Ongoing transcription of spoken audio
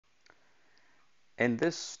In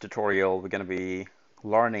this tutorial, we're going to be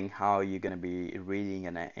learning how you're going to be reading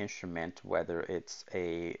an instrument, whether it's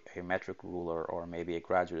a metric ruler or maybe a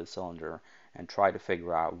graduated cylinder, and try to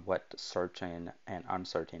figure out what certain and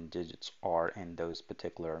uncertain digits are in those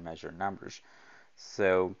particular measured numbers.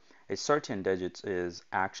 So a certain digits is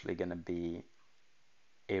actually going to be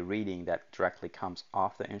a reading that directly comes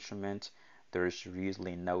off the instrument. There's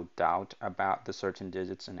usually no doubt about the certain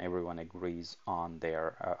digits, and everyone agrees on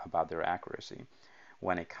their about their accuracy.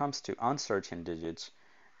 When it comes to uncertain digits,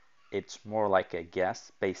 it's more like a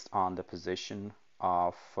guess based on the position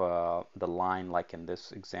of the line, like in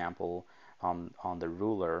this example on the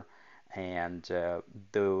ruler, and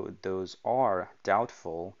those are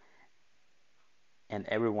doubtful, and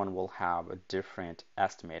everyone will have a different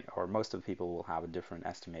estimate, or most of the people will have different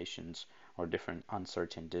estimations or different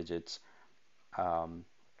uncertain digits, um,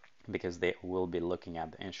 because they will be looking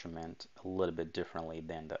at the instrument a little bit differently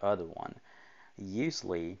than the other one.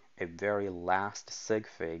 Usually, a very last sig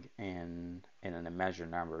fig in a measured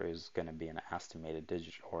number is going to be an estimated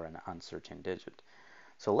digit or an uncertain digit.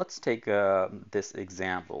 So let's take this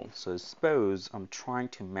example. So suppose I'm trying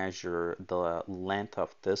to measure the length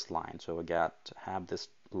of this line. So have this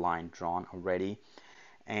line drawn already,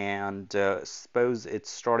 and suppose it's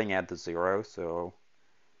starting at the 0, so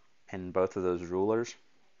in both of those rulers,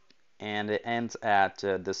 and it ends at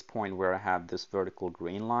this point where I have this vertical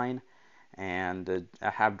green line, and I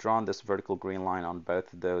have drawn this vertical green line on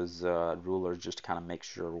both of those rulers just to kind of make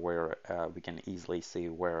sure where we can easily see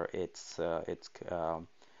where it's going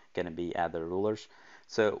to be at the rulers.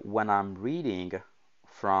 So when I'm reading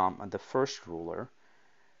from the first ruler,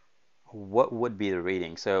 what would be the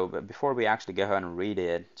reading? So before we actually go ahead and read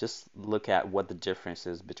it, just look at what the difference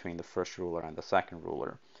is between the first ruler and the second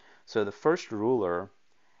ruler. So the first ruler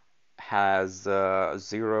has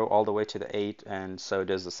 0 all the way to the 8, and so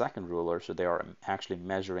does the second ruler. So they are actually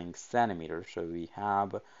measuring centimeters. So we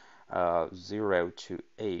have 0 to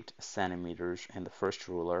 8 centimeters in the first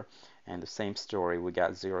ruler, and the same story, we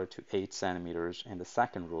got 0 to 8 centimeters in the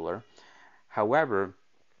second ruler. However,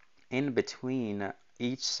 in between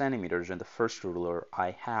each centimeters in the first ruler,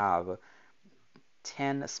 I have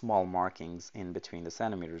 10 small markings in between the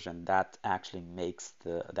centimeters, and that actually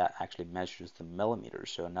measures the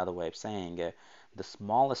millimeters. So another way of saying the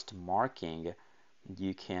smallest marking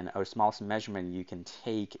you can, or smallest measurement you can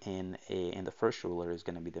take in the first ruler is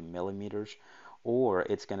going to be the millimeters, or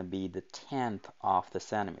it's going to be the 10th of the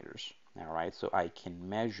centimeters. All right, so I can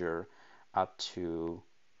measure up to zero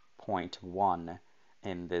point 0.1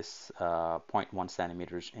 in this 0.1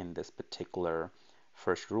 centimeters in this particular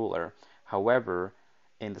first ruler. However,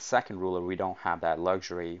 in the second ruler, we don't have that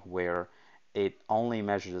luxury where it only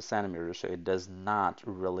measures the centimeters, so it does not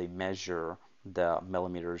really measure the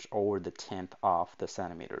millimeters or the 10th of the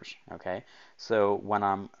centimeters. Okay, so when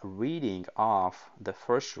I'm reading off the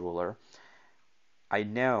first ruler, I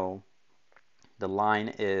know the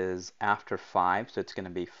line is after 5, so it's going to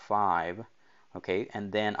be 5. Okay,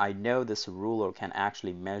 and then I know this ruler can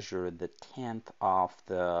actually measure the 10th of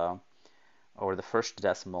the, or the first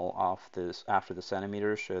decimal of this after the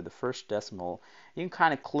centimeter. So the first decimal, you can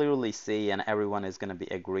kind of clearly see, and everyone is going to be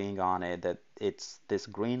agreeing on it, that it's this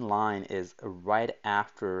green line is right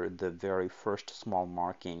after the very first small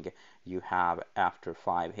marking you have after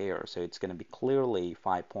 5 here. So it's going to be clearly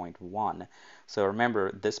 5.1. So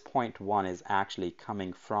remember, this 0.1 is actually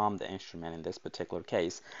coming from the instrument in this particular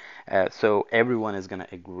case. So everyone is going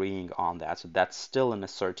to agreeing on that. So that's still in a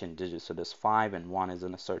certain digit. So this 5 and 1 is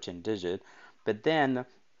in a certain digit. But then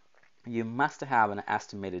you must have an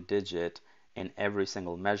estimated digit in every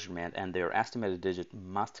single measurement, and their estimated digit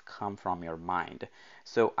must come from your mind.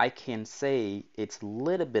 So I can say it's a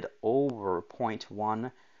little bit over zero point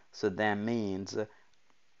 0.1, so that means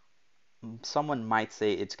someone might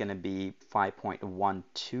say it's going to be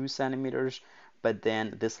 5.12 centimeters, but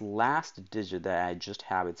then this last digit that I just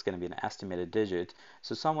have, it's going to be an estimated digit.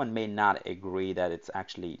 So someone may not agree that it's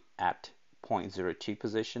actually at 0.02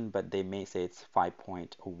 position, but they may say it's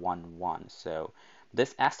 5.11. So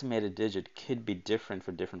this estimated digit could be different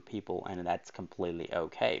for different people, and that's completely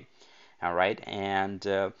okay. All right,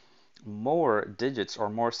 and more digits or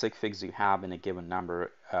more sig figs you have in a given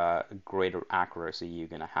number, greater accuracy you're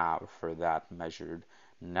going to have for that measured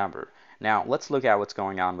number. Now, let's look at what's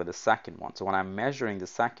going on with the second one. So when I'm measuring the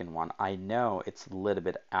second one, I know it's a little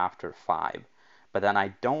bit after 5, but then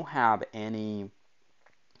I don't have any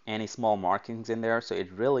small markings in there, so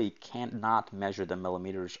it really cannot measure the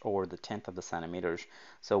millimeters or the 10th of the centimeters.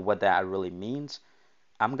 So what that really means,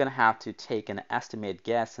 I'm gonna have to take an estimate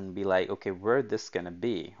guess and be like, okay, where this gonna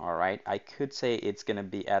be? All right, I could say it's gonna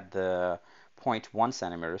be at the 0.1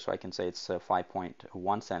 centimeters, so I can say it's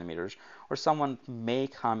 5.1 centimeters, or someone may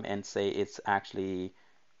come and say it's actually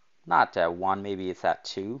not at 1, maybe it's at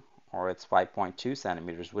 2, or it's 5.2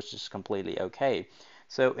 centimeters, which is completely okay.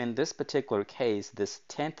 So in this particular case, this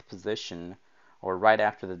 10th position, or right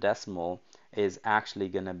after the decimal, is actually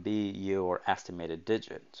going to be your estimated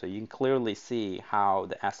digit. So you can clearly see how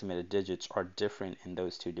the estimated digits are different in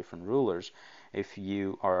those two different rulers. If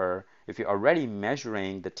you're already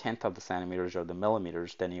measuring the 10th of the centimeters or the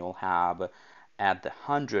millimeters, then you'll have at the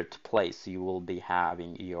 100th place you will be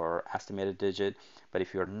having your estimated digit, but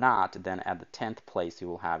if you're not, then at the 10th place you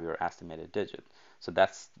will have your estimated digit. So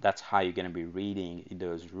that's how you're going to be reading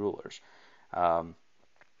those rulers. Um,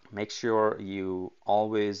 Make sure you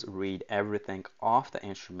always read everything off the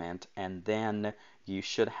instrument, and then you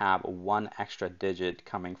should have one extra digit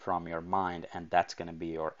coming from your mind, and that's going to be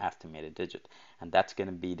your estimated digit. And that's going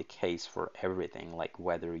to be the case for everything, like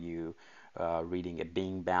whether you reading a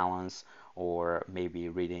being balance or maybe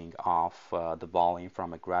reading off the volume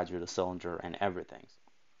from a graduated cylinder and everything.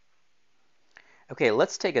 Okay,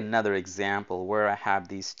 let's take another example where I have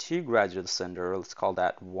these two graduate cylinders. Let's call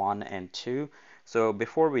that 1 and 2. So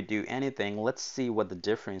before we do anything, let's see what the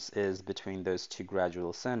difference is between those two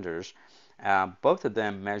graduate cylinders. Both of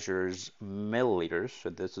them measures milliliters. So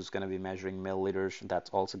this is going to be measuring milliliters. That's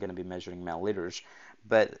also going to be measuring milliliters.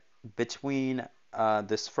 But between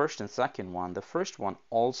this first and second one, the first one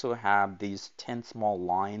also have these 10 small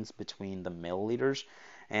lines between the milliliters.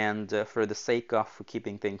 And for the sake of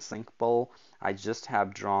keeping things simple, I just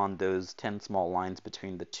have drawn those 10 small lines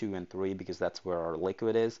between the 2 and 3 because that's where our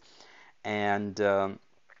liquid is. And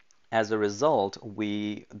as a result,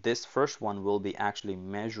 this first one will be actually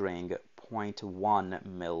measuring 0.1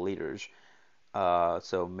 milliliters.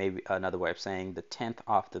 So maybe another way of saying the 10th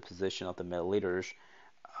of the position of the milliliters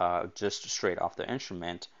just straight off the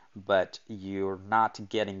instrument, but you're not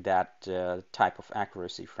getting that type of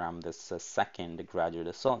accuracy from this second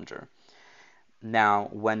graduated cylinder. Now,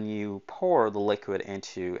 when you pour the liquid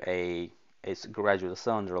into a graduated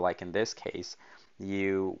cylinder, like in this case,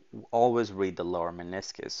 you always read the lower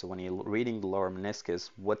meniscus. So when you're reading the lower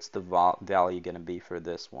meniscus, what's the value going to be for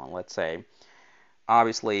this one? Let's say,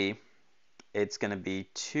 obviously, it's going to be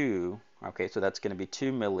 2. Okay, so that's going to be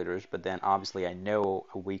 2 milliliters, but then obviously I know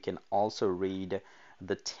we can also read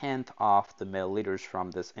the 10th of the milliliters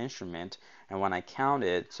from this instrument, and when I count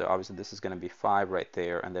it, so obviously this is going to be 5 right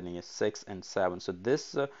there, and then it's 6 and 7. So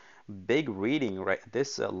this big reading, right,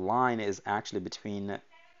 this line is actually between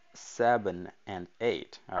 7 and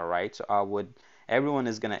 8. All right, so everyone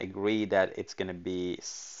is going to agree that it's going to be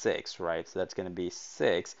 6, right? So that's going to be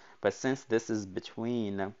 6, but since this is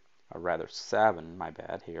between, or rather 7, my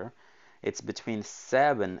bad here, it's between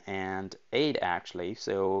 7 and 8 actually.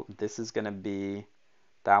 So this is going to be,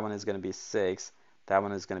 that one is going to be 6, that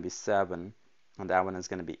one is going to be 7, and that one is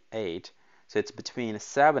going to be 8. So it's between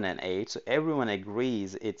 7 and 8. So everyone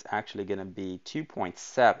agrees it's actually going to be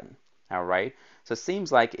 2.7. All right. So it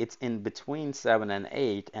seems like it's in between 7 and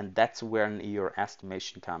 8, and that's when your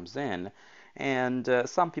estimation comes in. And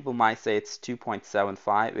some people might say it's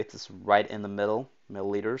 2.75. It's right in the middle,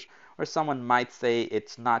 milliliters. Or someone might say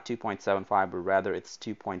it's not 2.75, but rather it's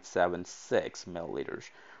 2.76 milliliters.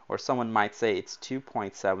 Or someone might say it's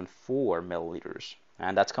 2.74 milliliters.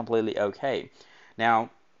 And that's completely okay. Now,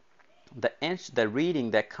 the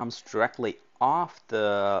reading that comes directly off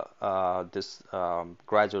the this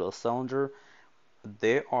graduate cylinder,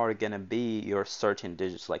 there are going to be your certain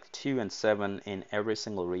digits, like 2 and 7 in every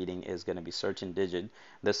single reading is going to be certain digit.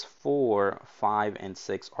 This 4, 5, and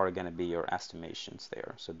 6 are going to be your estimations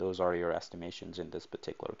there. So those are your estimations in this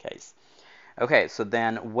particular case. Okay, so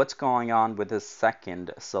then what's going on with this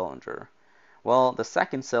second cylinder? Well, the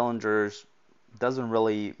second cylinder doesn't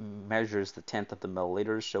really measures the 10th of the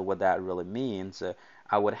milliliters, so what that really means,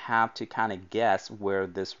 I would have to kind of guess where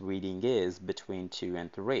this reading is between 2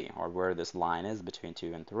 and 3, or where this line is between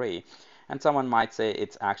 2 and 3. And someone might say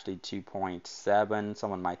it's actually 2.7,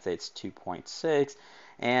 someone might say it's 2.6,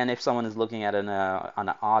 and if someone is looking at it on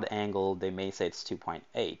an odd angle, they may say it's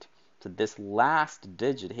 2.8. So this last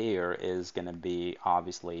digit here is going to be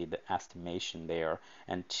obviously the estimation there,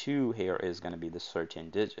 and 2 here is going to be the certain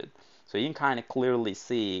digit. So you can kind of clearly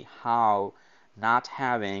see how not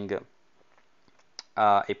having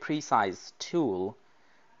a precise tool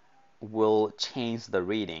will change the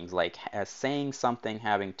readings. Like saying something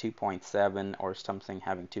having 2.7 or something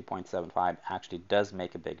having 2.75 actually does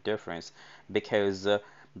make a big difference, because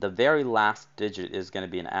the very last digit is going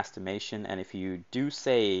to be an estimation, and if you do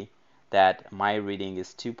say that my reading is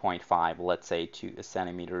 2.5, let's say 2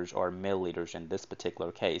 centimeters or milliliters in this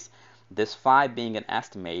particular case, This 5 being an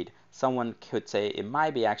estimate, someone could say it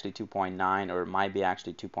might be actually 2.9 or it might be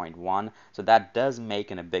actually 2.1. So that does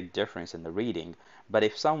make a big difference in the reading. But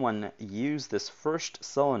if someone used this first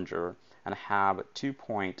cylinder and have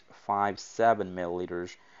 2.57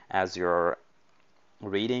 milliliters as your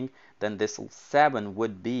reading, then this 7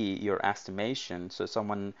 would be your estimation. So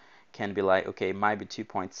someone can be like, okay, it might be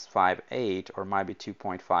 2.58 or might be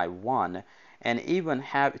 2.51. And even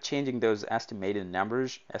changing those estimated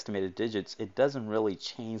numbers, estimated digits, it doesn't really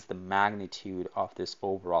change the magnitude of this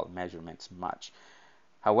overall measurements much.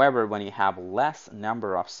 However, when you have less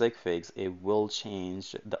number of sig figs, it will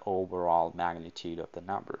change the overall magnitude of the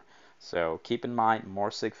number. So keep in mind,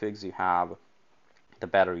 more sig figs you have, the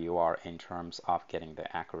better you are in terms of getting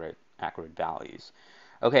the accurate values.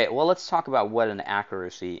 Okay, well, let's talk about what an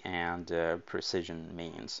accuracy and precision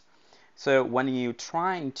means. So when you're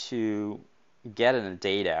trying to get in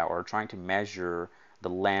data or trying to measure the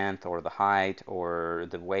length or the height or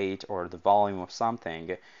the weight or the volume of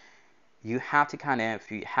something, you have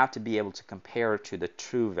to be able to compare to the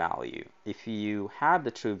true value. If you have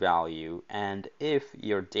the true value and if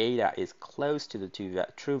your data is close to the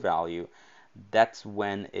true value, that's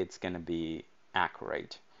when it's going to be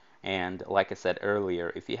accurate. And like I said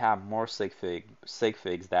earlier, if you have more sig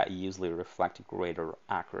figs, that usually reflect greater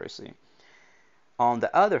accuracy. On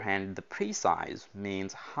the other hand, the precise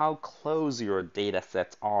means how close your data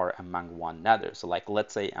sets are among one another. So like,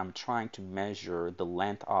 let's say I'm trying to measure the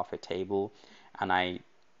length of a table and I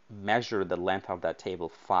measure the length of that table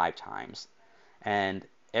 5 times. And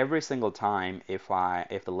every single time, if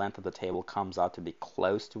the length of the table comes out to be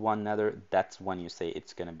close to one another, that's when you say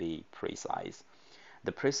it's going to be precise.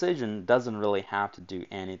 The precision doesn't really have to do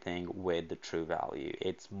anything with the true value.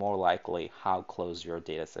 It's more likely how close your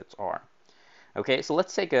data sets are. Okay, so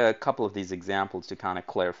let's take a couple of these examples to kind of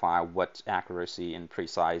clarify what accuracy and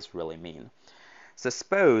precise really mean. So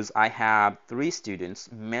suppose I have 3 students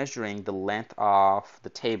measuring the length of the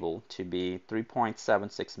table to be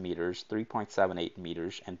 3.76 meters, 3.78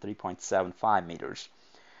 meters, and 3.75 meters.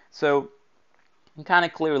 So you kind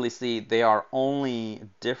of clearly see they are only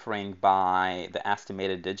differing by the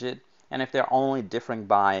estimated digit. And if they're only differing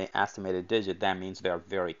by estimated digit, that means they're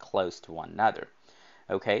very close to one another.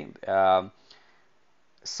 Okay,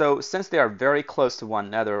 so since they are very close to one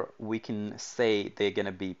another, we can say they're going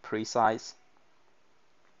to be precise.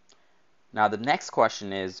 Now the next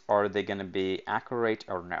question is, are they going to be accurate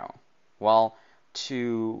or no? Well,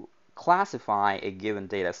 to classify a given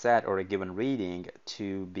data set or a given reading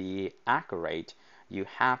to be accurate, you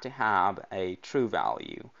have to have a true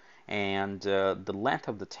value. And the length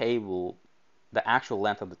of the table, the actual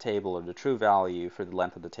length of the table or the true value for the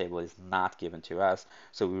length of the table is not given to us.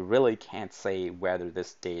 So we really can't say whether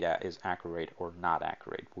this data is accurate or not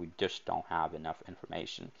accurate. We just don't have enough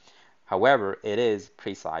information. However, it is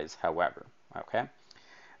precise, however. Okay.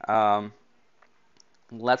 Um,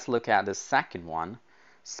 let's look at the second one.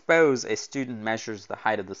 Suppose a student measures the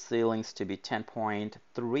height of the ceilings to be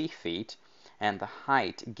 10.3 feet and the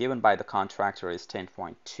height given by the contractor is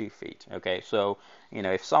 10.2 feet. Okay, so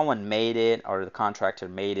if someone made it or the contractor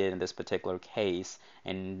made it in this particular case,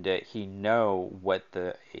 and he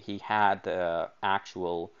had the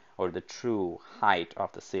actual or the true height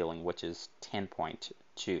of the ceiling, which is 10.2.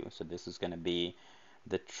 So this is going to be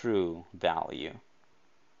the true value.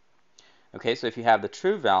 Okay, so if you have the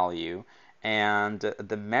true value and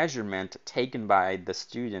the measurement taken by the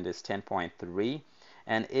student is 10.3,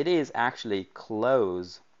 and it is actually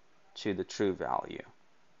close to the true value.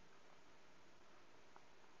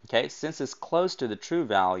 Okay, since it's close to the true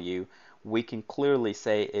value, we can clearly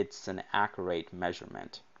say it's an accurate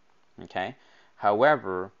measurement. Okay,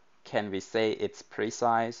 however, can we say it's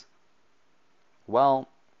precise? Well,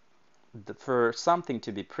 for something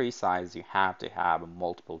to be precise, you have to have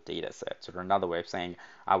multiple data sets. Or another way of saying,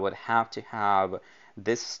 I would have to have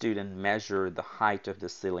this student measure the height of the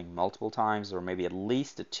ceiling multiple times, or maybe at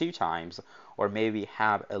least 2 times, or maybe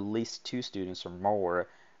have at least 2 students or more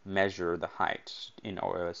measure the height,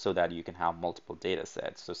 so that you can have multiple data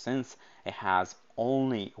sets. So since it has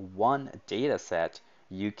only one data set,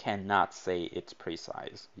 you cannot say it's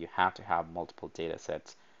precise. You have to have multiple data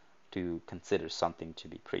sets to consider something to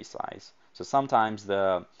be precise. So sometimes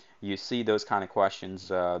you see those kind of questions,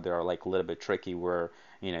 they're like a little bit tricky where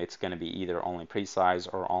it's going to be either only precise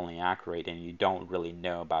or only accurate, and you don't really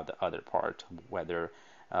know about the other part, whether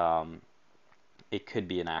it could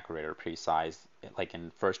be an accurate or precise. Like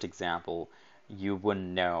in first example, you wouldn't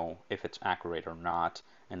know if it's accurate or not.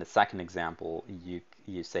 In the second example,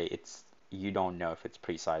 you say you don't know if it's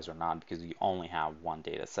precise or not because you only have one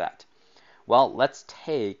data set. Well, let's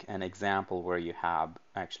take an example where you have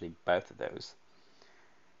actually both of those.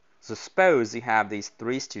 So suppose you have these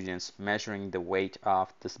three students measuring the weight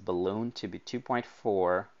of this balloon to be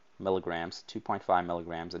 2.4 milligrams, 2.5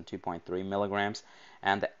 milligrams, and 2.3 milligrams,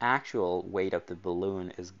 and the actual weight of the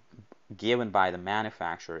balloon is given by the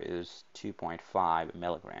manufacturer is 2.5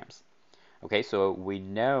 milligrams. Okay, so we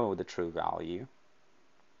know the true value.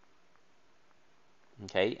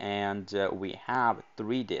 Okay, and we have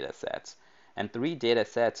three data sets. And three data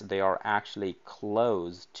sets, they are actually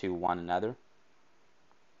close to one another.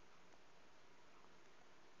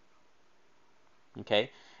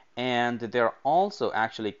 Okay, and they're also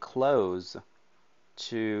actually close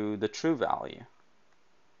to the true value.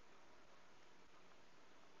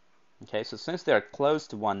 Okay, so since they're close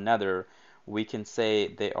to one another, we can say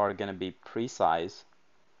they are going to be precise.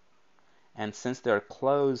 And since they're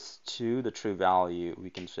close to the true value, we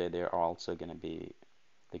can say they're also going to be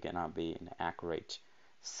an accurate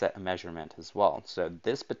set measurement as well. So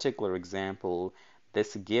this particular example,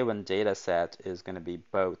 this given data set is going to be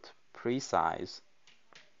both precise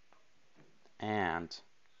and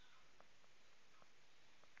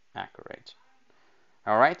accurate.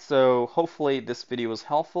 All right, so hopefully this video was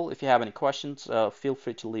helpful. If you have any questions, feel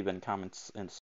free to leave in comments in